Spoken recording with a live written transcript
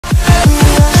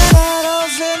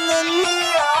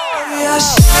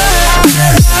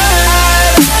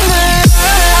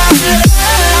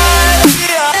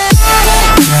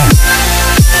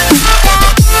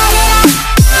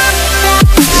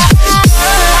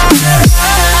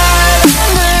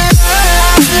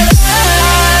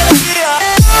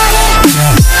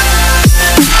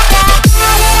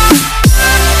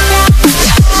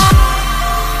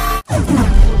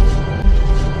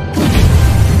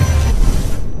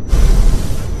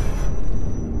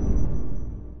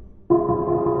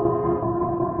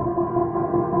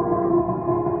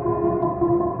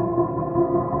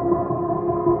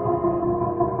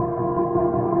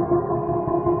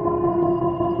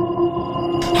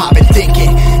I've been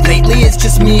thinking, lately it's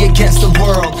just me against the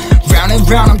world. Round and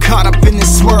round I'm caught up in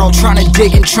this swirl, trying to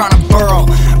dig and trying to burrow.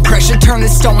 Pressure turned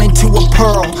this stone into a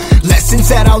pearl. Lessons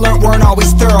that I learned weren't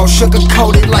always thorough,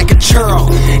 sugar-coated like a churl.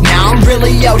 Now I'm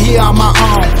really out here on my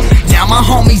own. Now my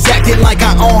homies acting like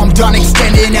I owe 'em, done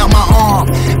extending out my arm.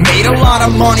 Made a lot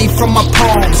of money from my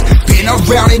poems, been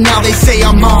around it, now they say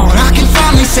I'm on. I can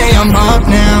finally say I'm up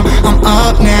now, I'm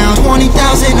up now.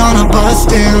 20,000 on a bus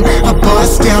down, a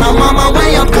bus down. I'm on my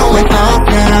way up, going up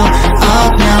now,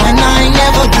 and I ain't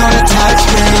never gonna touch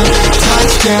down,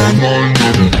 touch down.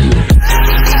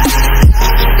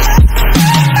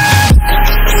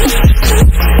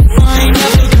 I ain't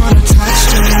never gonna touch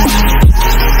down.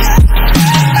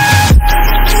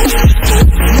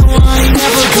 No, I ain't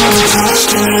never gonna touch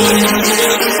down.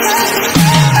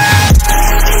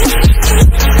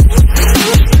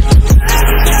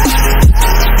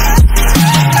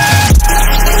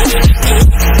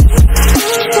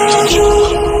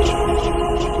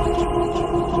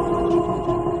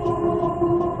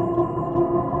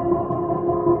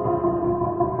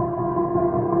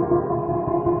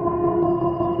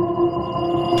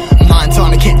 Mind's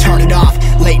on, I can't turn it off.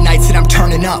 Late nights and I'm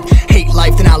turning up. Hate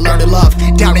life, then I learn to love.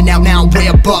 Down and out, now I'm way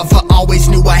above. I always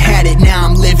knew I had it, now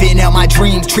I'm living out my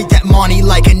dreams. Treat that money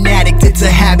like an addict, it's a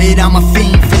habit, I'm a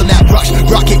fiend. Feeling that rush,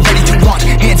 rocket ready to launch.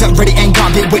 Hands up, ready and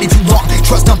gone, been waiting too long.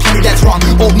 Trust on plenty, that's wrong.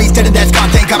 Old me's dead and that's gone,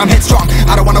 thank God I'm headstrong.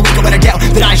 I don't wanna wake up with a doubt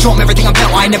that I show 'em everything I'm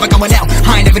about. I ain't never going out,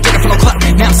 I ain't never getting from no club.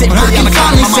 Now I'm sitting pretty on the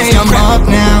cloud, say I'm up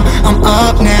now, I'm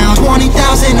up now.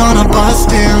 20,000 on a bus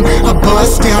down, a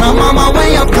bus down. I'm on my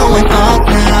way up, going up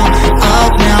now,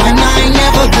 and I ain't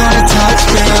never gonna touch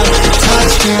down,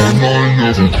 touch down. I ain't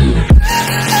never gonna.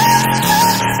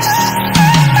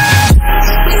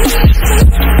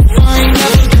 I ain't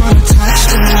never gonna touch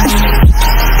down.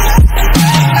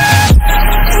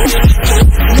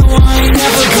 No, I ain't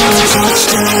never gonna touch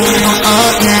down. I'm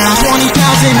up now,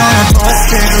 20,000 on a bus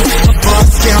down, a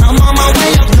bus down. I'm on my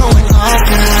way up, going up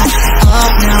now,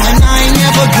 and I ain't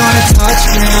never gonna touch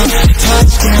down,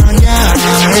 yeah.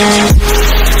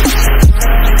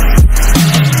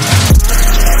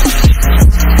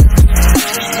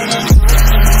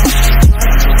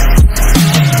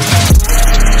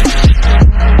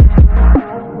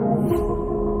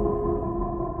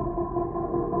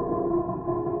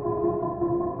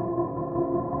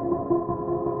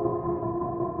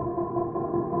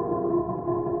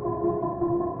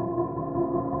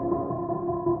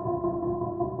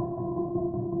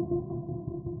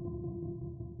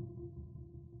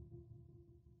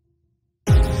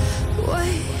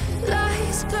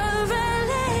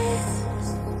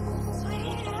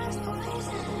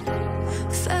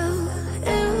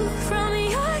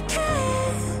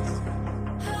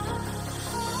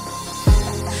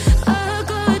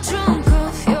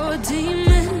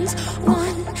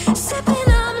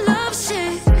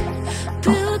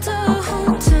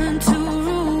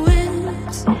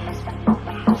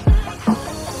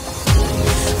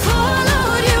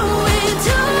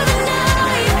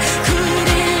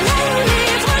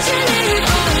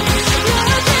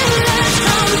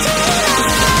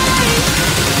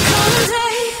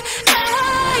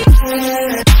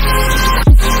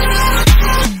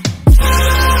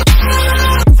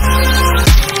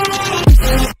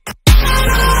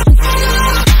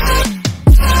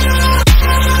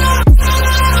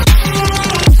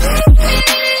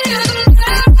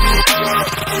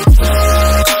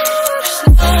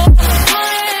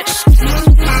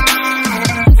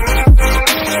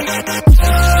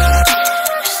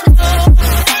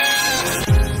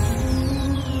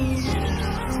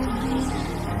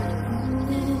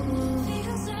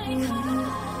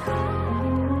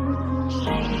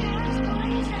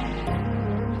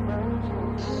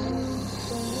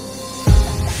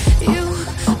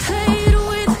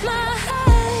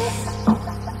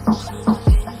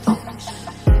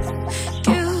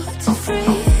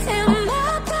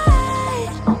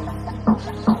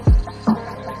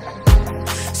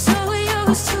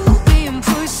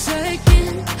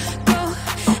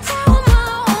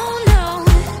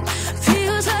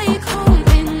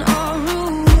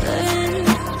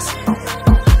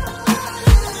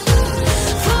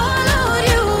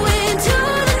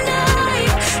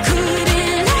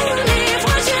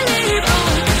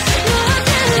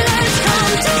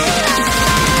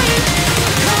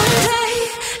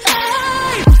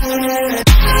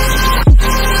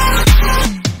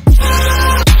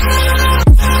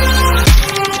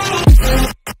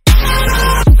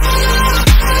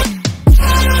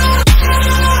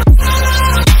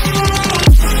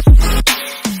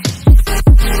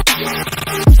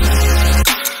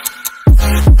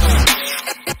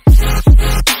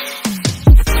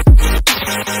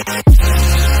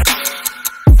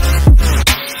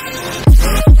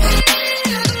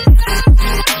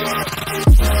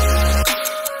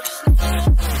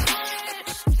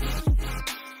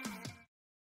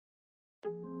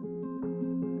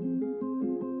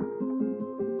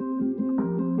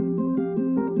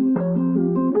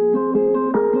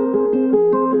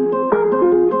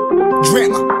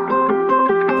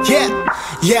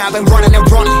 Yeah, I've been running and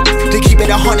running to keep it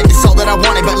 100, it's all that I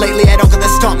wanted. But lately I don't get the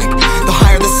stomach. The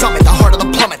higher the summit, the harder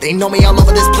the plummet. They know me all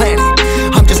over this planet.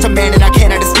 I'm just a man and I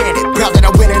can't understand it. Proud that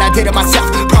I win and I did it myself.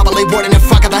 Probably wouldn't if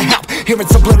I got the help. Hearing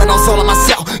subliminals all on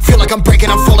myself. Feel like I'm breaking,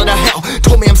 I'm falling to hell.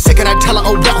 Told me I'm sick and I tell her,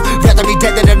 oh well. Rather be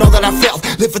dead than to know that I failed.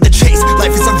 Live for the chase,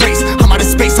 life is a race. I'm out of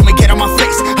space, so me get on my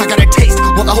face. I got a taste,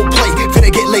 want the whole plate.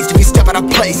 Finna get laced if you step out of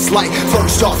place. Like,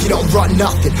 first off, you don't run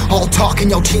nothing. All talking,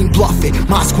 your team bluffing.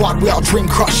 My squad, we all dream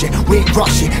crushing. We ain't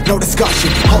rushing, no discussion.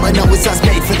 All I know is us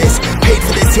made for this. Paid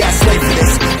for this, yeah, slave for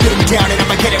this. Getting down and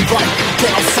I'ma get it right.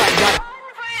 Get on sight like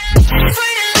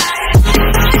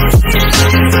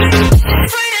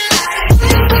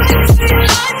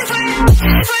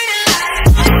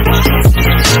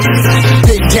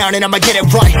been down and I'ma get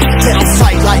it right. Get on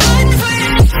sight like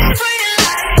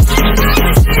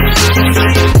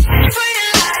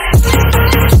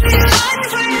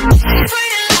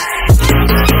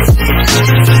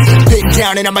been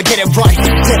down and I'ma get it right.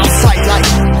 Get on sight like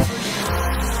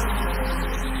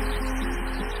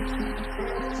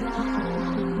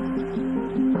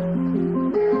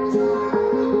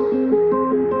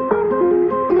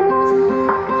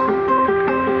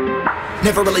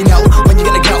never really know when you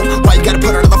gonna go. Why you gotta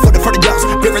put another foot in front of yours?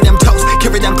 Bury them toes,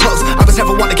 carry them close. I was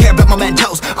never one to care about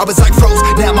mementos. I was like froze,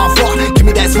 now I'm on floor. Give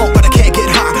me that smoke, but I can't get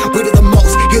high. We do the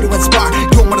most, here to inspire.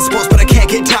 Doing what I'm supposed, but I can't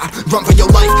get tired. Run for your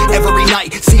life, every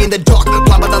night. See in the dark,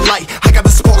 blind by the light. I got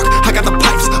the spark, I got the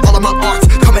pipes. All of my arts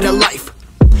coming to life.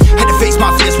 Had to face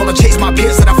my fears while I chased my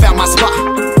peers, and I found my spot.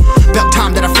 About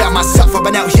time that I found myself. I've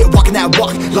been out here walking that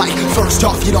walk. Like, first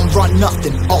off, you don't run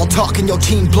nothing. All talking, your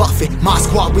team bluffing. My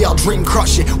squad, we all dream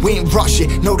crushing. We ain't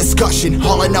rushing, no discussion.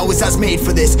 All I know is I was made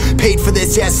for this. Paid for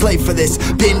this, yeah, slave for this.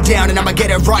 Been down and I'ma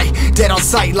get it right. Dead on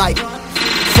sight like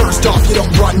first off, you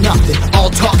don't run nothing. All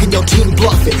talking, your team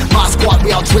bluffing. My squad,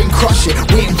 we all dream crushing.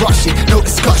 We ain't rushing, no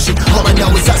discussion. All I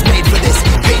know is I was made for this.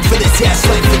 Paid for this, yeah,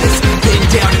 slave for this. Been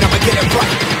down and I'ma get it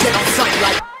right. Dead on sight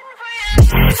like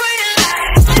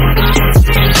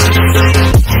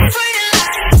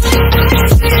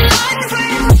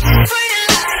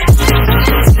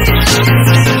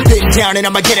been down and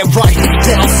I'ma get it right.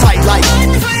 Dead on sight like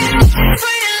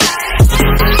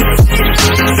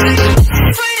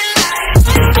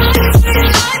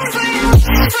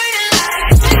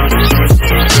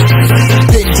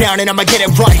been down and I'ma get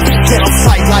it right. Dead on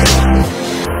sight like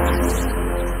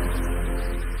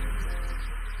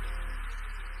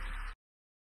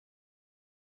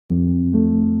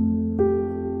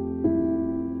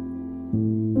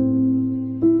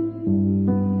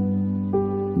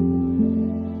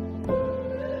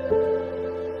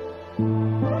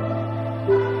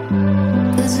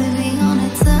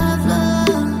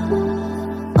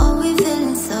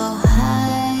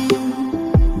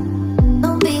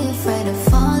Don't be afraid of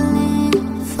falling,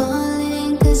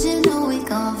 'cause you know we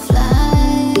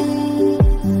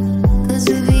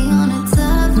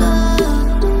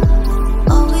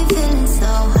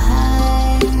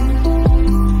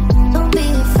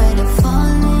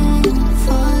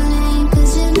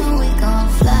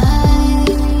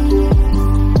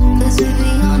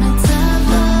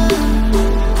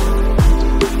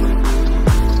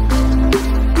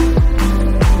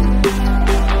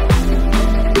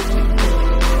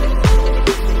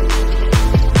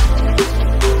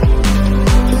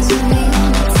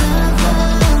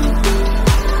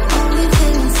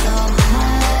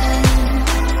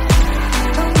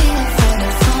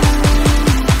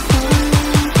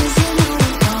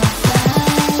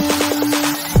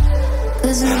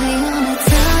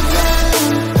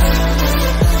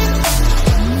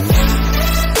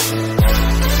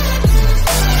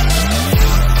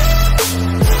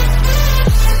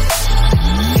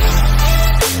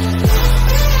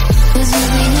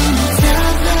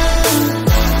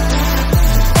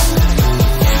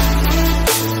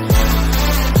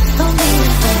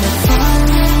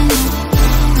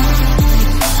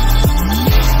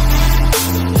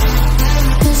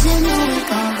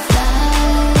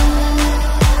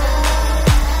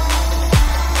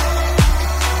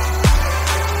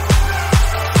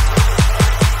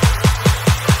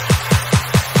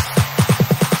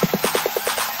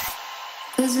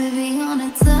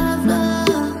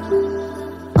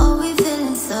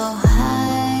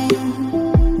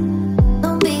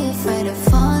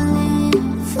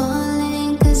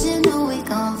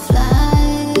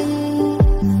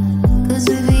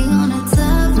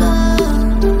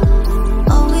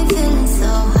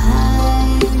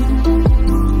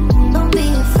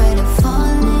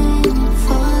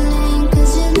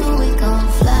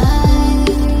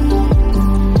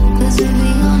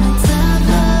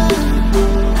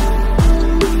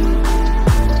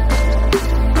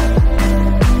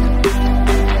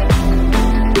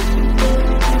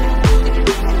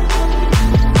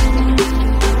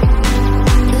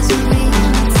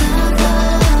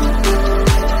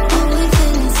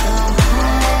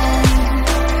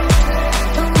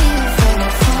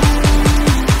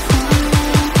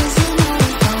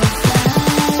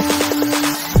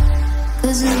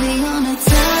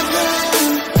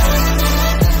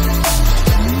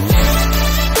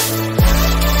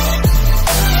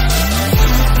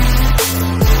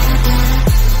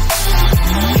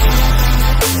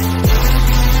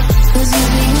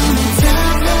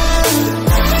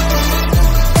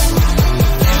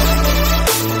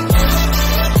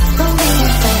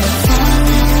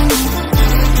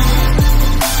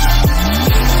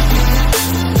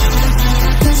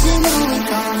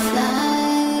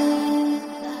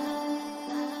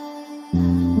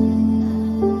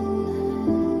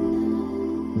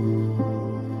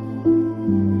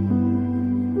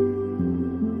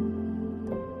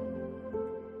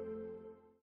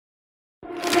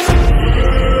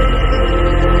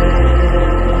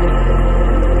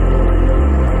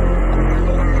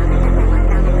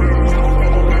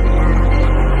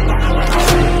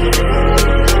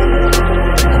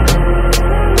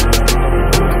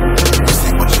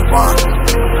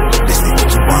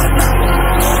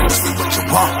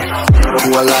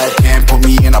real life can't put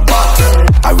me in a box.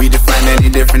 I redefine any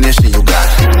definition you got.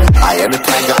 I am the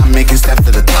tiger, I'm making steps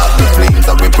to the top. The flames,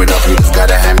 I whip it up, you just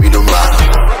gotta hand me the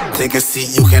rock. Take a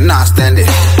seat, you cannot stand it.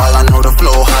 All I know, the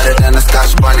flow harder than a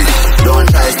Scotch bunny. Don't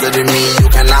try studying me, you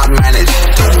cannot manage.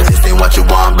 This ain't what you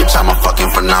want, bitch, I'm a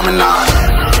fucking phenomenon.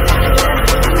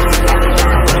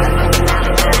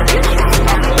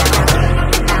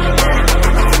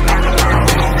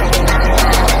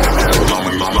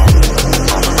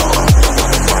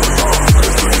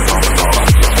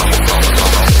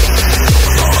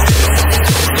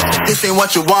 This ain't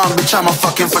what you want, bitch, I'm a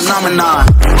fucking phenomenon.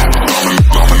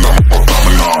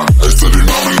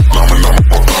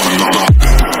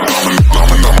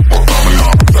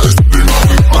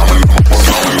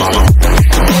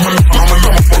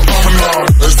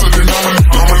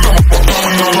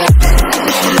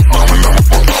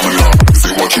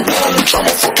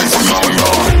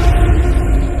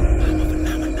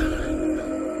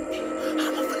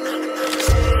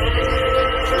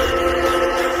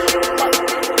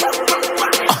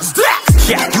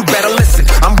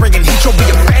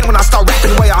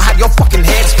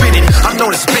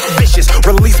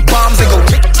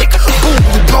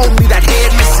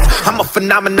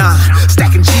 Phenomenon,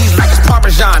 stacking cheese like it's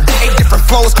Parmesan. 8 different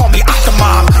flows, call me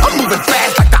Octomom. I'm moving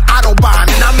fast like the Autobahn,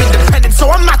 and I'm independent,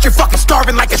 so I'm not your fucking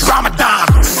starving like it's Ramadan.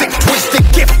 Sick, twisted,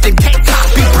 gifted, can't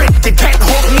copy, printed, can't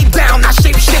hold me down. I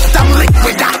shape shift, I'm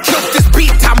liquid. I killed this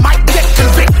beat, I might get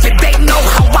convicted. They know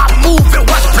how I move, it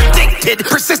was predicted.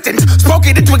 Persistent, spoke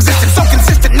it into existence, so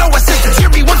consistent, no assistance. Hear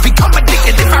me once, become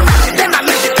addicted. If I rap it, then I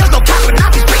live it. There's no cap, and I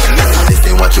be speaking this. This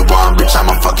ain't what you want, bitch,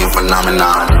 I'm a fucking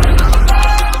phenomenon.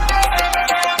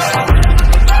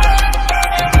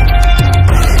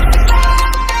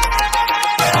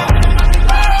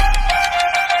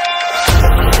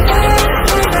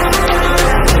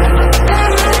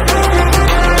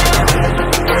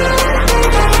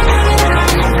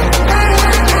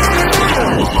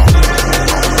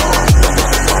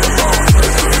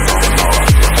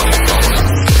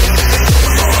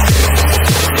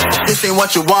 This ain't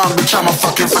what you want, bitch, I'm a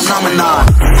fucking phenomenon.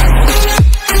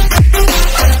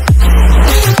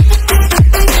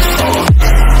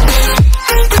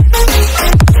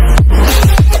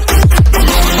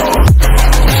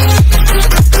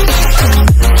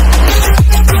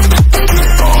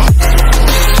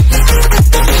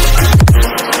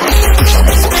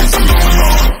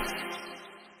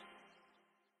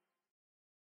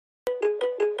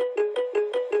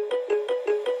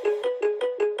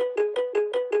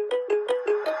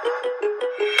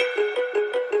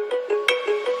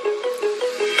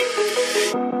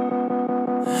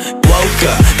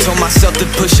 Told myself to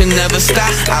push and never stop.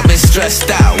 I've been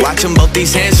stressed out, watching both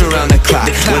these hands around the clock.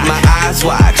 With my eyes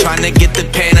wide, trying to get the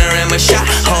panorama shot.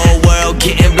 Whole world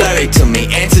getting blurry to me,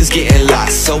 answers getting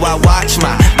lost. So I watch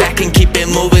my back and keep it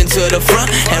moving to the front.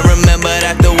 And remember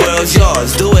that the world's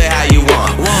yours, do it how you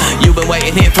want. You've been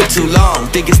waiting here for too long,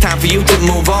 think it's time for you to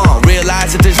move on.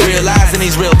 Realize that there's real lies in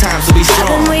these real times to be strong.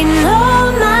 I've been waiting all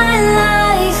my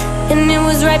life, and it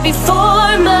was right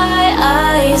before my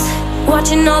eyes.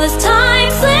 Watching all this time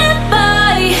slip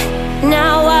by,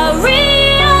 now I realize.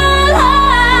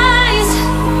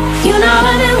 You know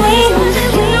I've been waiting,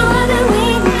 you know I've been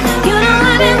waiting, you know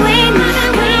I've been waiting, you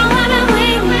know I've been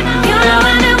waiting, you know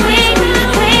I've been waiting,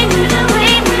 waiting,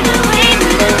 waiting,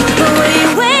 waiting. But will you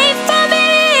wait for me?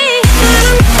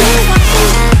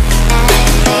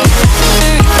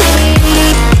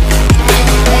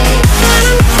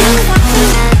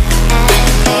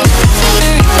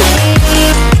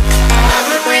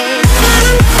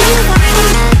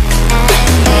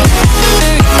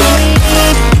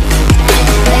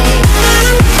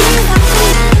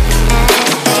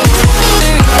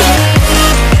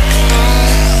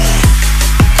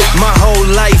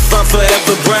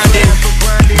 Forever grinding,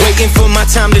 waiting for my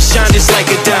time to shine just like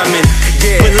a diamond.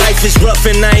 But life is rough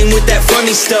and I ain't with that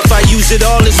funny stuff. I use it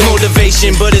all as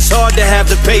motivation, but it's hard to have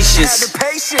the patience.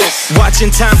 Watching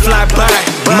time fly by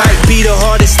might be the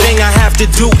hardest thing I have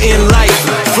to do in life.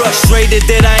 Frustrated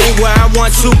that I ain't where I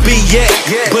want to be yet,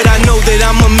 but I know that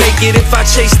I'ma make it if I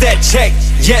chase that check.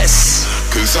 Yes.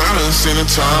 Cause I done seen the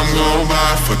time go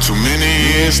by for too many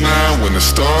years now when the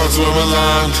stars were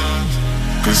aligned.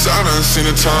 Cause I done seen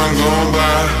the time go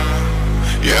by.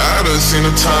 Yeah, I done seen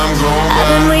the time go by.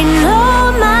 I've been waiting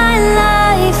all my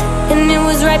life, and it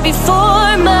was right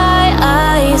before my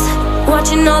eyes.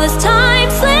 Watching all this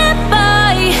time slip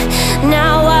by,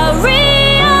 now I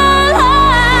realize.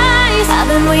 I've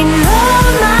been waiting all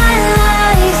my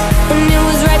life, and it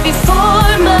was right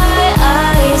before my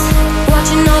eyes.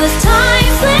 Watching all this time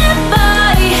slip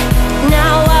by,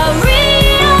 now I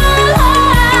realize.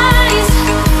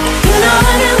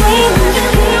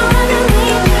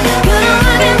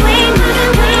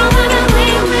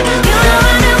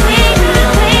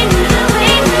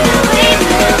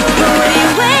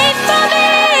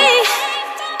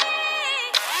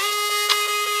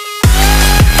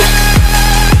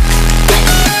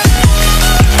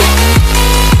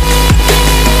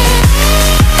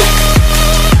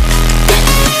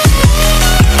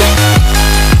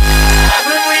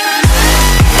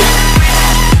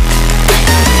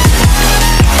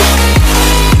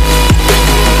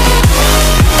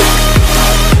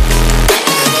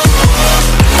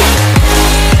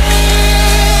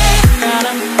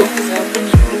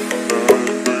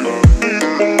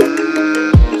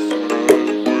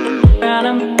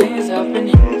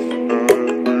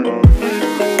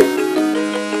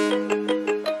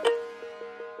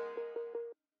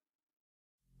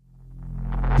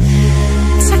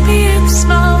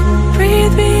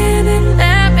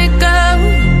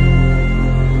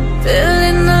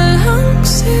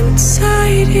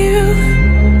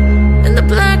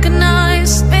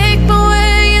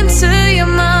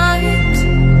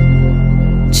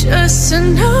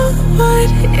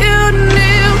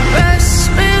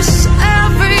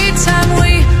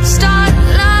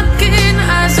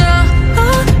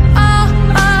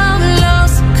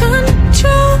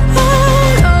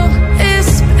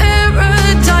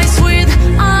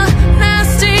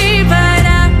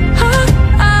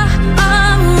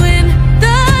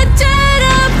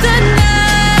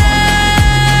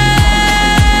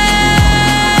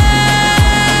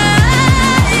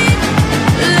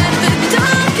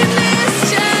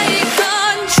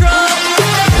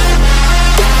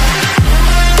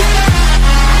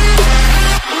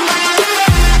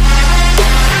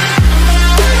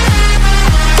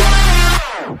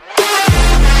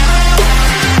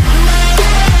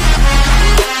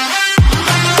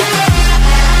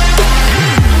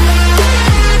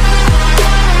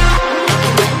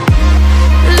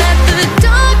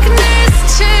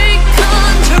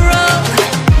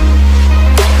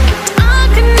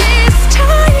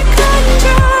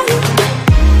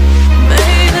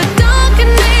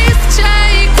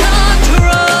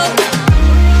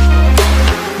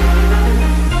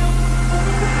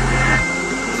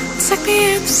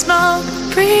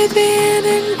 breathe me in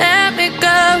and let me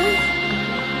go.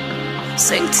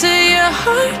 Sink to your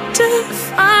heart to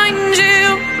find you.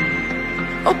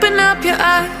 Open up your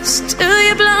eyes till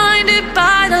you're blinded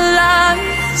by the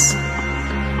lies,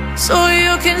 so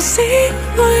you can see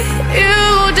what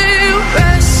you do.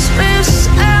 Restless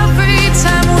every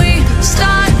time we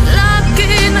start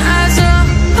looking as a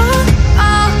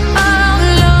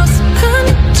lost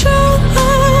control.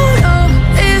 Oh,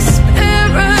 it's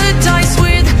paradise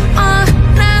with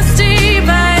honesty,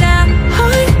 but in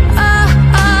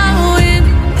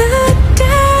the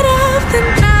dead of the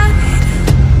night,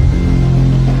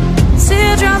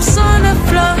 teardrops on the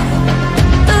floor.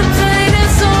 The pain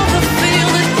is over, feel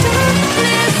the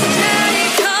darkness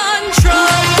take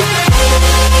control.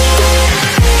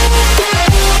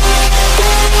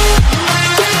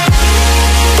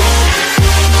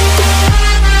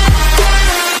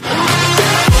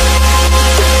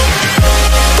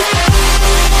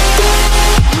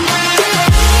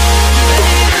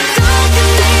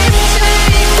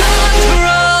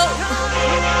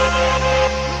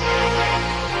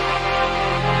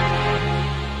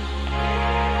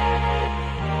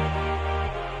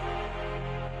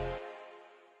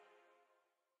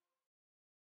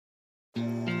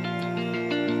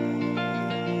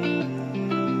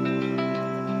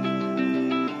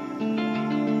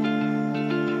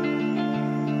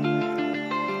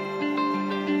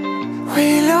 We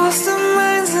lost our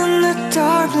minds in the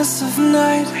darkness of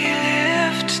night. We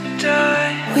live to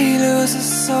die. We lose our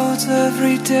souls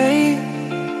every day.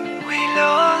 We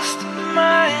lost our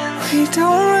minds. We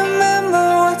don't remember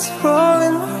what's wrong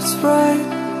and what's right.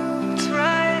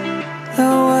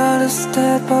 The world is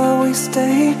dead but we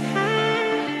stay,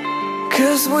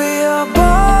 'cause we are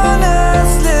born as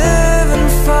living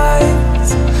fights.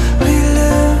 We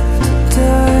live to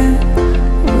die.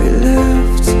 We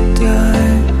live to die.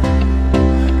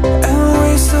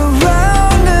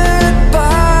 Surrounded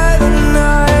by the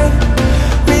night,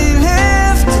 we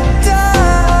live to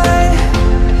die.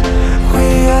 We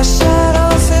are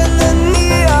shadows in the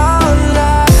neon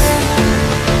light.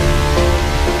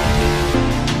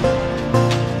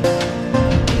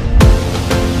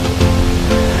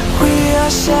 We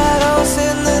are shadows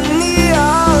in the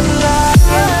neon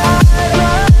light.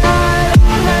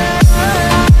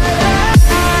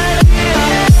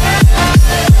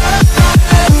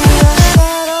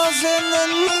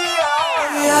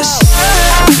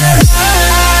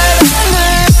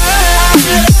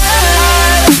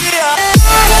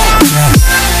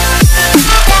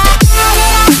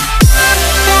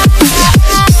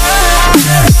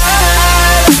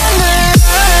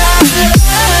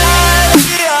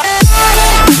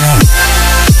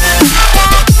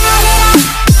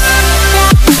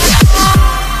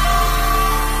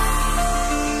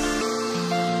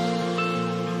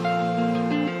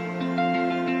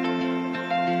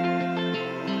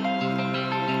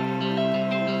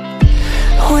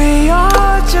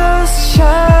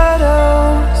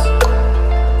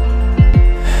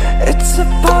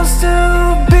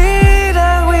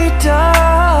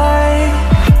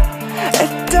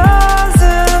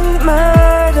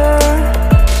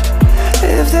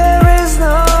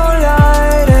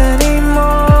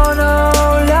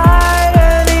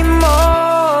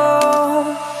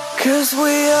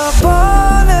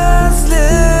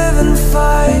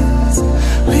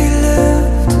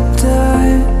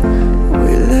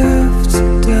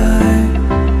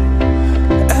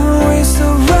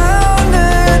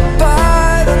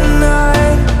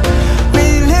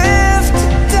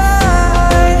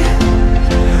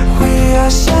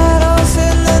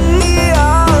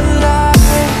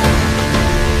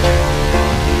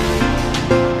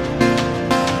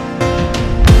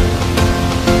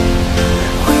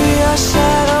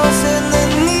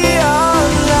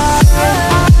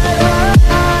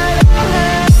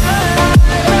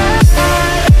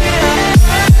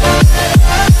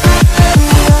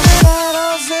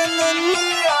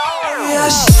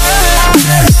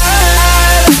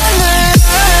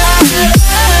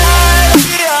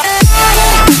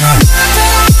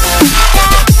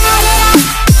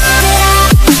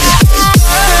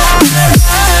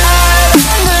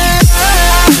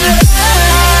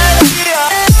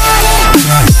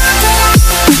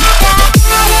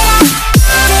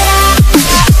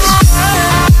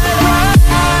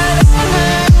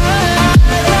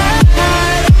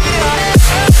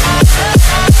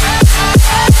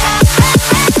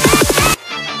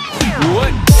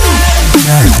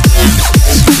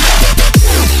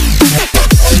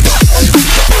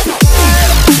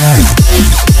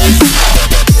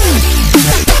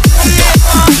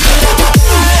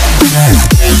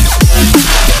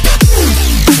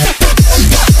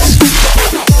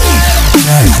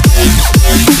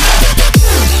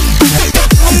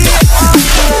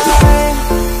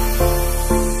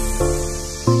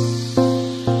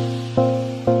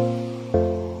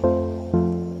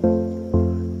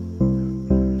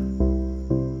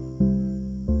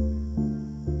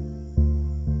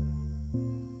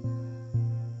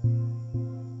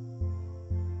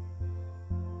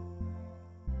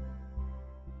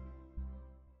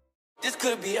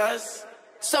 could be us.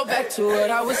 So back to what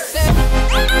I was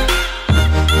saying.